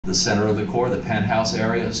The center of the core, the penthouse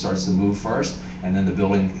area, starts to move first, and then the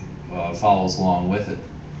building follows along with it.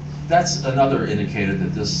 That's another indicator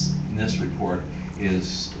that this NIST report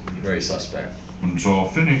is very suspect. When it's all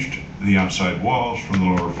finished, the outside walls from the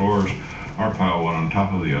lower floors are piled one on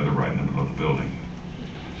top of the other right in the middle of the building.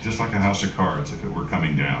 Just like a house of cards if it were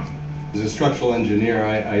coming down. As a structural engineer,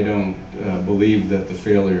 I don't believe that the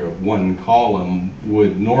failure of one column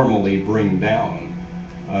would normally bring down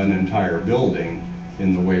an entire building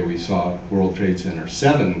in the way we saw World Trade Center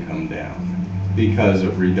 7 come down, because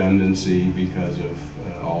of redundancy, because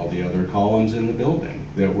of all the other columns in the building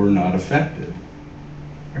that were not affected.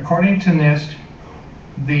 According to NIST,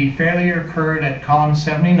 the failure occurred at column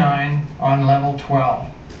 79 on level 12.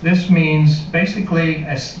 This means basically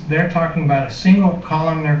they're talking about a single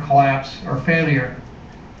columnar collapse or failure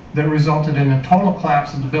that resulted in a total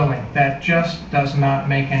collapse of the building. That just does not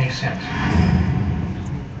make any sense.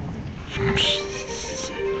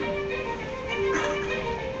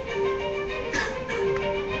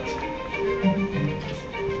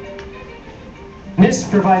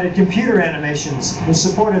 NIST provided computer animations in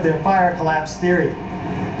support of their fire collapse theory.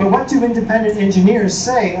 But what do independent engineers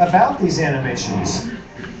say about these animations?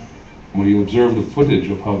 When you observe the footage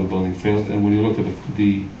of how the building failed, and when you look at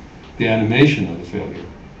the animation of the failure,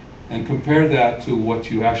 and compare that to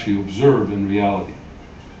what you actually observe in reality,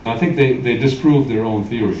 I think they disproved their own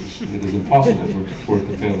theories. It is impossible for it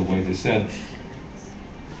to fail the way they said.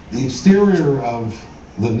 The exterior of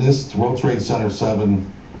the NIST World Trade Center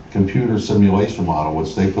 7 computer simulation model,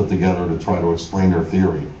 which they put together to try to explain their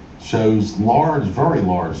theory, shows large, very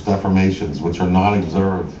large deformations which are not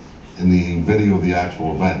observed in the video of the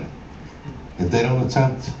actual event. If they don't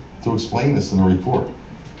attempt to explain this in the report,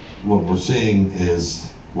 what we're seeing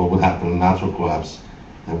is what would happen in a natural collapse,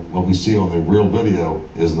 and what we see on the real video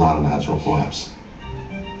is not a natural collapse.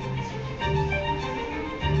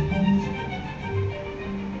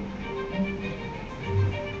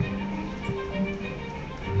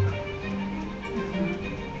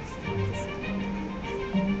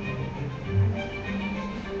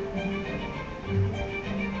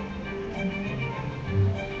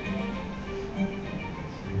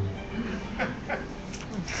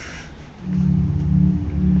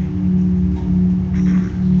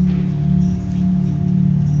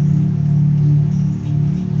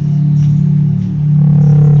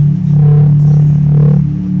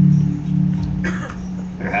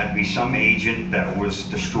 Some agent that was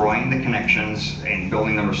destroying the connections in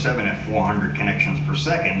building number 7 at 400 connections per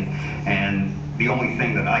second, and the only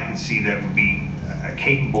thing that I can see that would be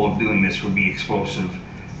capable of doing this would be explosive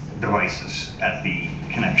devices at the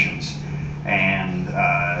connections. And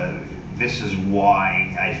this is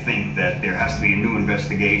why I think that there has to be a new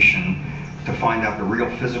investigation to find out the real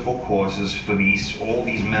physical causes for all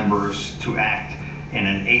these members to act in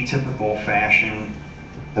an atypical fashion.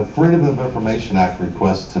 The Freedom of Information Act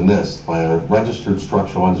request to NIST by a registered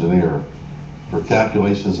structural engineer for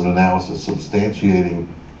calculations and analysis substantiating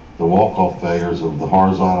the walk-off failures of the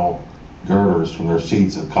horizontal girders from their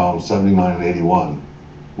seats at columns 79 and 81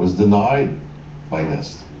 was denied by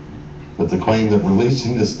NIST, but the claim that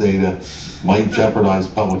releasing this data might jeopardize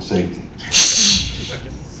public safety.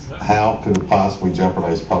 How could it possibly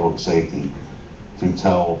jeopardize public safety to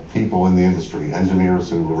tell people in the industry,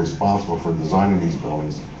 engineers who were responsible for designing these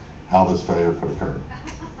buildings, how this failure could occur?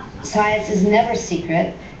 Science is never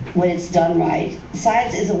secret when it's done right.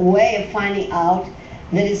 Science is a way of finding out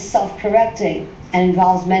that is self-correcting and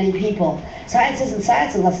involves many people. Science isn't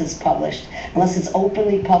science unless it's published, unless it's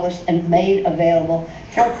openly published and made available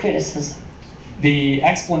for criticism. The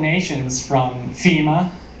explanations from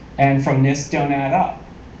FEMA and from NIST don't add up,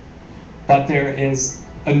 but there is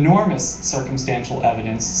enormous circumstantial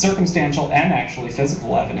evidence, circumstantial and actually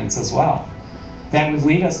physical evidence as well, that would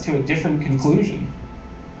lead us to a different conclusion.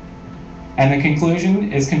 And the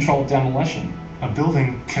conclusion is controlled demolition. A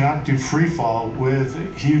building cannot do free fall with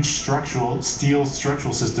a huge steel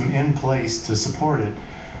structural system in place to support it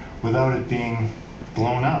without it being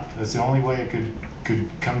blown up. That's the only way it could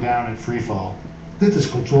come down at free fall. Dit is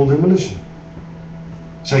controlled demolition.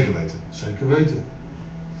 Zeker weten. Zeker weten.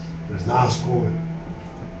 Er is nagesproken.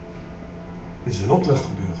 Dit is in opdracht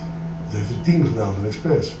gebeurd. Dat heeft het team gedaan van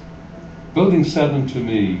experts. Building 7 to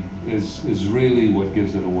me is really what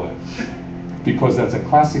gives it away, because that's a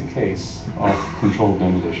classic case of controlled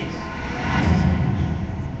demolition.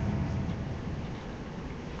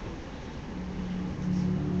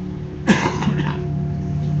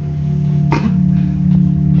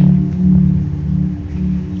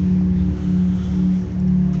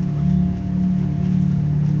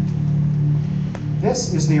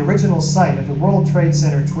 This is the original site of the World Trade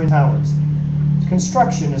Center Twin Towers.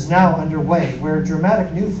 Construction is now underway where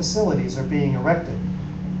dramatic new facilities are being erected.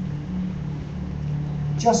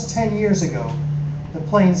 Just 10 years ago, the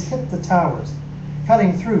planes hit the towers,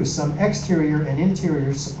 cutting through some exterior and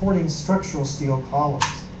interior supporting structural steel columns.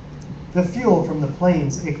 The fuel from the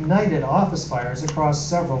planes ignited office fires across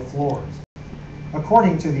several floors.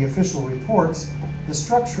 According to the official reports, the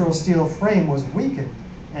structural steel frame was weakened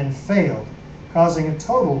and failed, causing a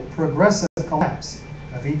total progressive collapse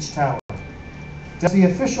of each tower. Does the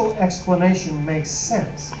official explanation make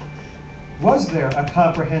sense? Was there a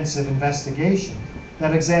comprehensive investigation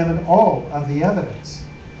that examined all of the evidence?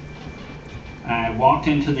 I walked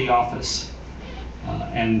into the office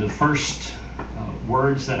and the first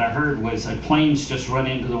words that I heard was, "A plane's just run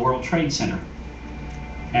into the World Trade Center."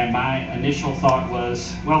 And my initial thought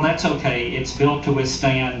was, well, that's okay. It's built to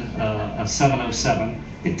withstand a 707.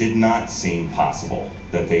 It did not seem possible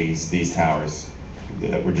that these towers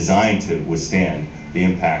that were designed to withstand the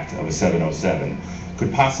impact of a 707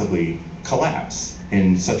 could possibly collapse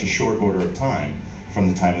in such a short order of time from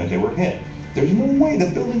the time that they were hit. There's no way. The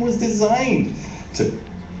building was designed to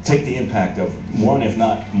take the impact of one, if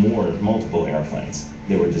not more, multiple airplanes.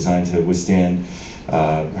 They were designed to withstand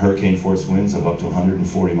hurricane force winds of up to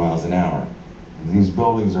 140 miles an hour. These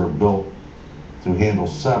buildings are built to handle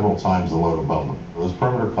several times the load above them. Those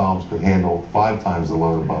perimeter columns could handle 5 times the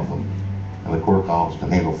load above them, and the core columns can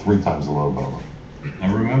handle 3 times the load above them.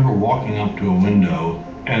 I remember walking up to a window,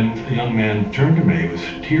 and a young man turned to me with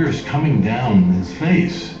tears coming down his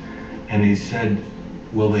face, and he said,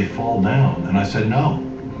 "Will they fall down?" And I said, "No.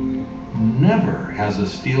 Never has a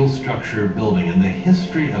steel structure building in the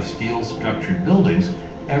history of steel structured buildings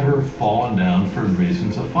ever fallen down for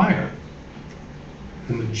reasons of fire."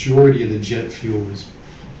 The majority of the jet fuel was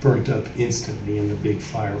burnt up instantly in the big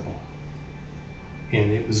fireball,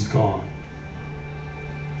 and it was gone.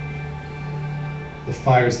 The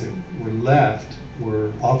fires that were left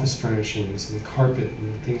were office furnishings and carpet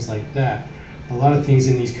and things like that. A lot of things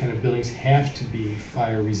in these kind of buildings have to be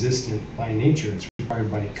fire resistant by nature. It's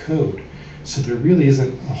required by code. So there really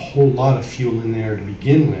isn't a whole lot of fuel in there to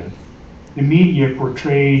begin with. The media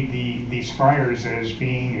portrayed these fires as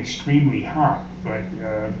being extremely hot, but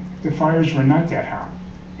the fires were not that hot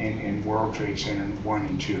in World Trade Center 1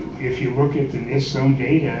 and 2. If you look at the NIST zone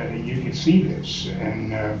data, you can see this.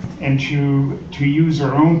 And to use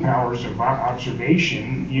our own powers of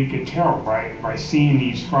observation, you could tell by seeing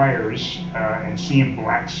these fires and seeing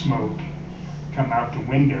black smoke come out the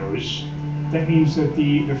windows. That means that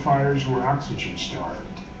the fires were oxygen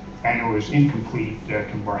starved and it was incomplete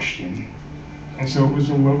combustion. And so it was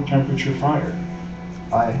a low temperature fire.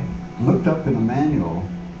 I looked up in the manual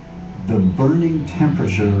the burning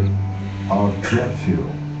temperature of jet fuel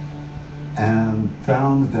and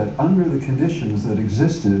found that under the conditions that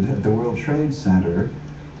existed at the World Trade Center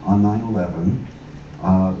on 9/11,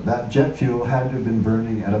 that jet fuel had to have been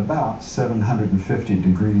burning at about 750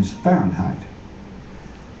 degrees Fahrenheit.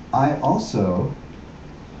 I also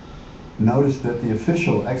noticed that the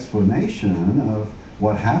official explanation of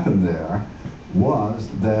what happened there was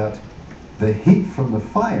that the heat from the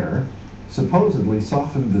fire supposedly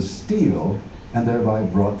softened the steel and thereby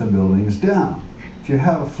brought the buildings down. If you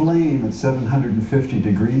have a flame at 750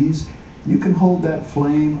 degrees, you can hold that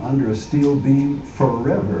flame under a steel beam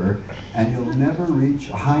forever and you'll never reach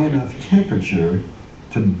a high enough temperature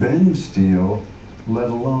to bend steel, let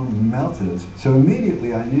alone melt it. So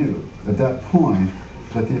immediately I knew at that point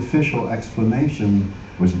that the official explanation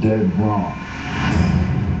was dead wrong.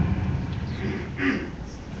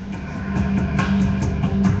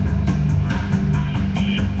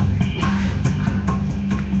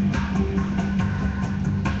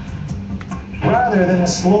 Rather than a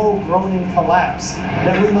slow groaning collapse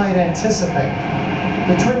that we might anticipate,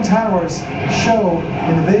 the Twin Towers show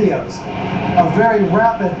in the videos a very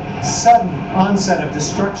rapid, sudden onset of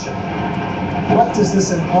destruction. What does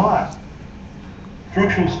this imply?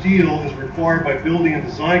 Structural steel is required by building and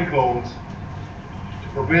design codes to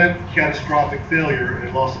prevent catastrophic failure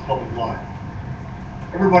and loss of public life.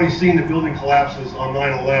 Everybody's seen the building collapses on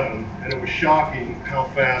 9/11, and it was shocking how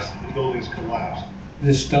fast the buildings collapsed.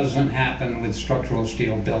 This doesn't happen with structural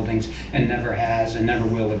steel buildings and never has and never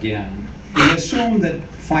will again. We assume that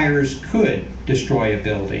fires could destroy a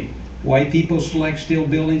building. Why people select steel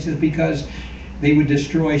buildings is because they would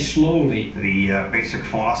destroy slowly. The basic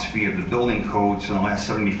philosophy of the building codes in the last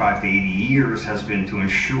 75 to 80 years has been to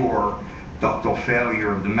ensure ductile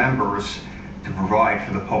failure of the members to provide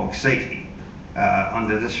for the public safety.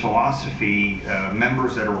 Under this philosophy,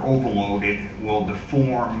 members that are overloaded will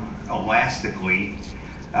deform elastically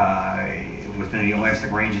within the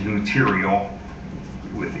elastic range of the material,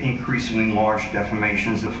 with increasingly large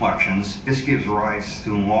deformations, deflections. This gives rise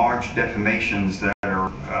to large deformations that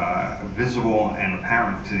are visible and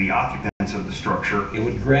apparent to the occupants of the structure. It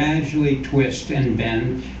would gradually twist and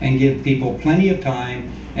bend and give people plenty of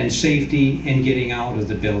time and safety in getting out of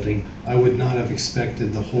the building. I would not have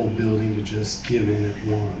expected the whole building to just give in at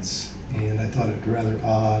once. And I thought it rather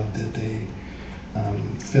odd that they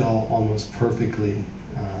fell almost perfectly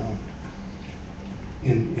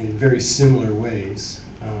in very similar ways.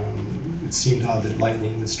 It seemed odd that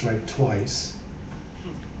lightning would strike twice.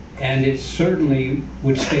 And it certainly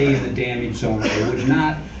would stay in the damage zone. It would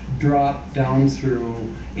not drop down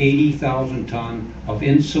through 80,000 ton of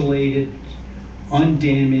insulated,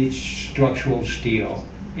 undamaged structural steel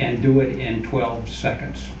and do it in 12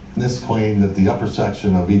 seconds. NIST claimed that the upper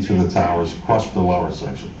section of each of the towers crushed the lower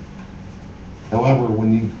section. However,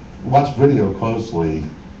 when you watch video closely,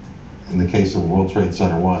 in the case of World Trade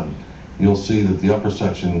Center 1, you'll see that the upper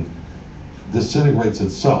section disintegrates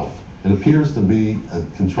itself. It appears to be a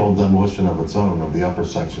controlled demolition of its own of the upper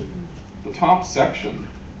section. The top section,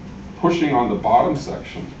 pushing on the bottom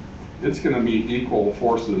section, it's going to meet equal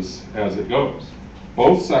forces as it goes.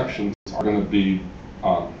 Both sections are going to be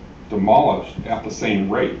demolished at the same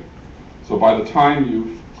rate. So by the time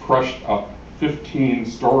you've crushed up 15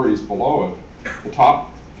 stories below it, the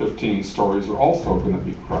top 15 stories are also going to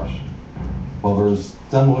be crushed. Well, there's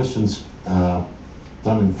demolitions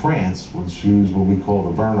done in France, which use what we call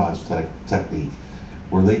the burnage technique,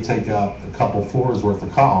 where they take out a couple floors worth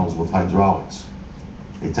of columns with hydraulics.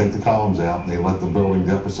 They take the columns out and they let the building,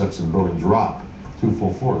 the upper section of the building, drop 2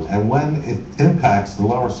 full floors. And when it impacts the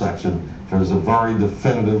lower section, there's a very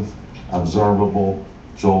definitive, observable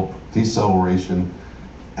jolt, deceleration,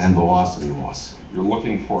 and velocity loss. You're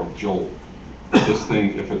looking for a jolt. This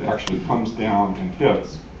thing, if it actually comes down and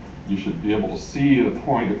hits, you should be able to see the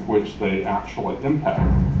point at which they actually impact,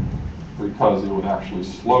 because it would actually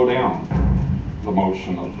slow down the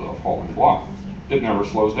motion of the falling block. It never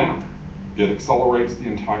slows down. It accelerates the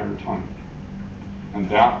entire time. And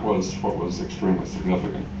that was what was extremely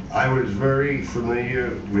significant. I was very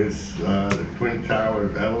familiar with the Twin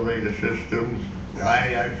Towers elevator systems.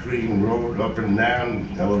 I actually rode up and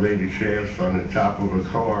down elevator shafts on the top of a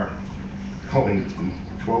car going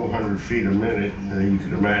 1,200 feet a minute. You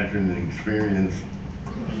can imagine the experience.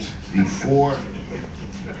 Before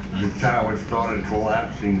the tower started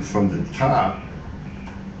collapsing from the top,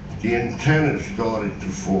 the antenna started to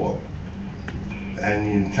fall. And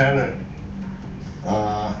the antenna,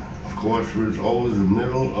 of course, was over the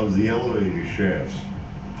middle of the elevator shafts.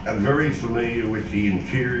 I'm very familiar with the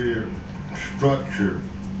interior structure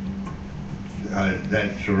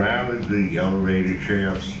that surrounded the elevator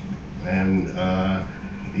shafts and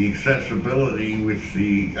the accessibility which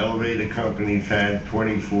the elevator companies had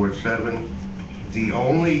 24/7. The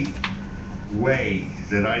only way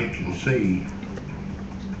that I can see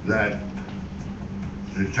that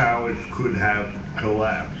the towers could have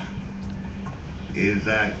collapsed is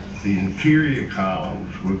that the interior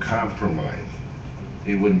columns were compromised.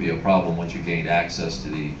 It wouldn't be a problem once you gained access to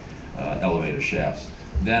the elevator shafts.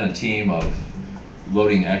 Then a team of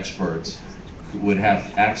loading experts would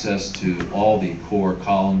have access to all the core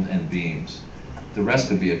columns and beams. The rest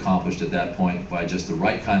could be accomplished at that point by just the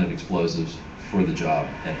right kind of explosives for the job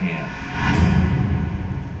at hand.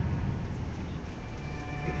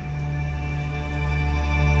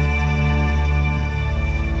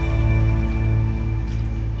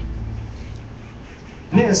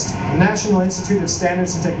 NIST, the National Institute of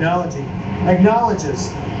Standards and Technology,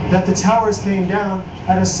 acknowledges that the towers came down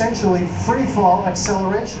at essentially free-fall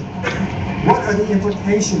acceleration. What are the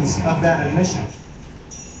implications of that admission?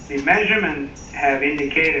 The measurements have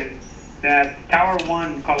indicated that Tower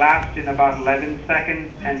 1 collapsed in about 11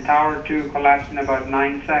 seconds and Tower 2 collapsed in about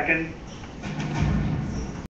 9 seconds.